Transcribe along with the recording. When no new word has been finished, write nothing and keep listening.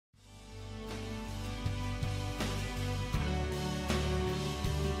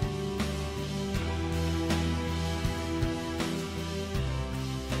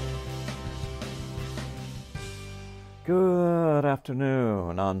Good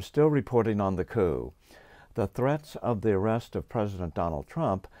afternoon. I'm still reporting on the coup. The threats of the arrest of President Donald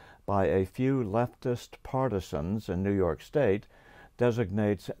Trump by a few leftist partisans in New York State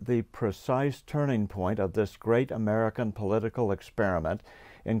designates the precise turning point of this great American political experiment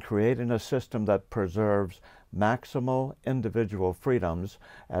in creating a system that preserves maximal individual freedoms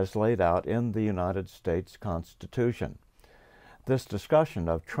as laid out in the United States Constitution. This discussion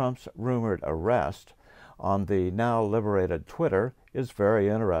of Trump's rumored arrest on the now liberated Twitter is very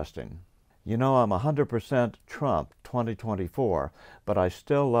interesting. You know, I'm 100% Trump 2024, but I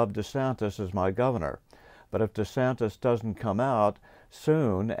still love DeSantis as my governor. But if DeSantis doesn't come out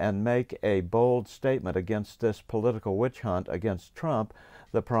soon and make a bold statement against this political witch hunt against Trump,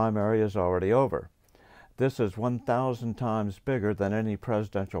 the primary is already over. This is 1,000 times bigger than any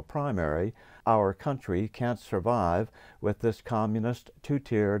presidential primary. Our country can't survive with this communist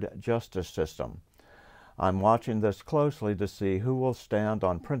two-tiered justice system. I'm watching this closely to see who will stand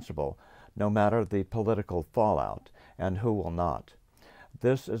on principle, no matter the political fallout, and who will not.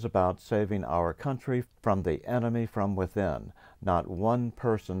 This is about saving our country from the enemy from within, not one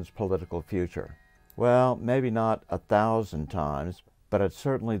person's political future. Well, maybe not 1,000 times, but it's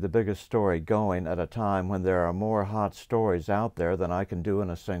certainly the biggest story going at a time when there are more hot stories out there than I can do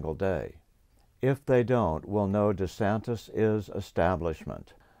in a single day. If they don't, we'll know DeSantis is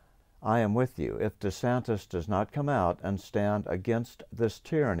establishment. I am with you. If DeSantis does not come out and stand against this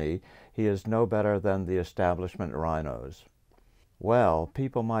tyranny, he is no better than the establishment rhinos. Well,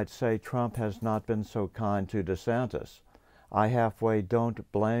 people might say Trump has not been so kind to DeSantis. I halfway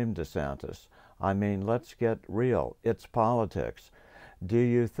don't blame DeSantis. I mean, let's get real. It's politics. Do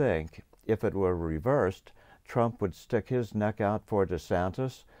you think, if it were reversed, Trump would stick his neck out for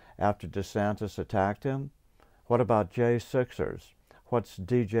DeSantis after DeSantis attacked him? What about J6ers? What's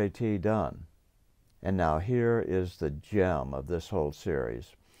DJT done? And now here is the gem of this whole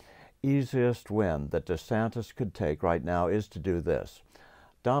series. Easiest win that DeSantis could take right now is to do this.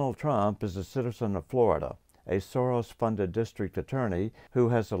 Donald Trump is a citizen of Florida, a Soros-funded district attorney who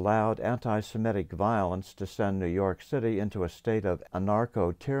has allowed anti-Semitic violence to send New York City into a state of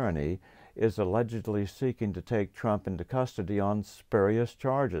anarcho-tyranny, is allegedly seeking to take Trump into custody on spurious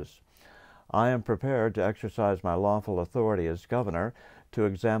charges. I am prepared to exercise my lawful authority as governor to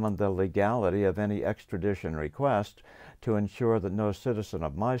examine the legality of any extradition request to ensure that no citizen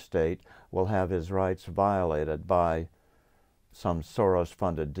of my state will have his rights violated by some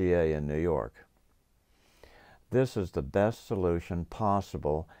Soros-funded DA in New York. This is the best solution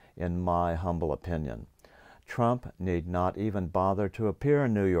possible in my humble opinion. Trump need not even bother to appear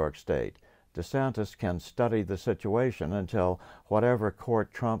in New York State. DeSantis can study the situation until whatever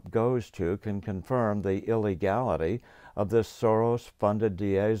court Trump goes to can confirm the illegality of this Soros-funded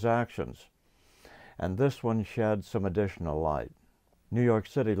DA's actions. And this one sheds some additional light. New York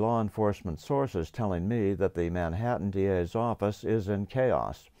City law enforcement sources telling me that the Manhattan DA's office is in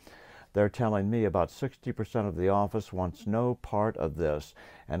chaos. They're telling me about 60% of the office wants no part of this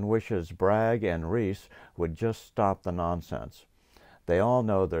and wishes Bragg and Reese would just stop the nonsense. They all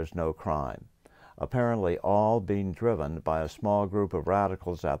know there's no crime, apparently all being driven by a small group of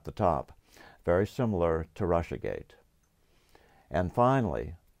radicals at the top, very similar to Russiagate. And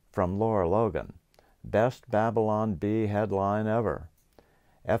finally, from Laura Logan, best Babylon Bee headline ever.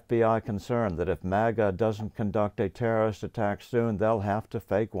 FBI concerned that if MAGA doesn't conduct a terrorist attack soon, they'll have to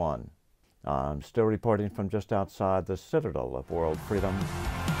fake one. I'm still reporting from just outside the citadel of world freedom.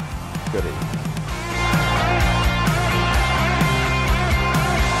 Good evening.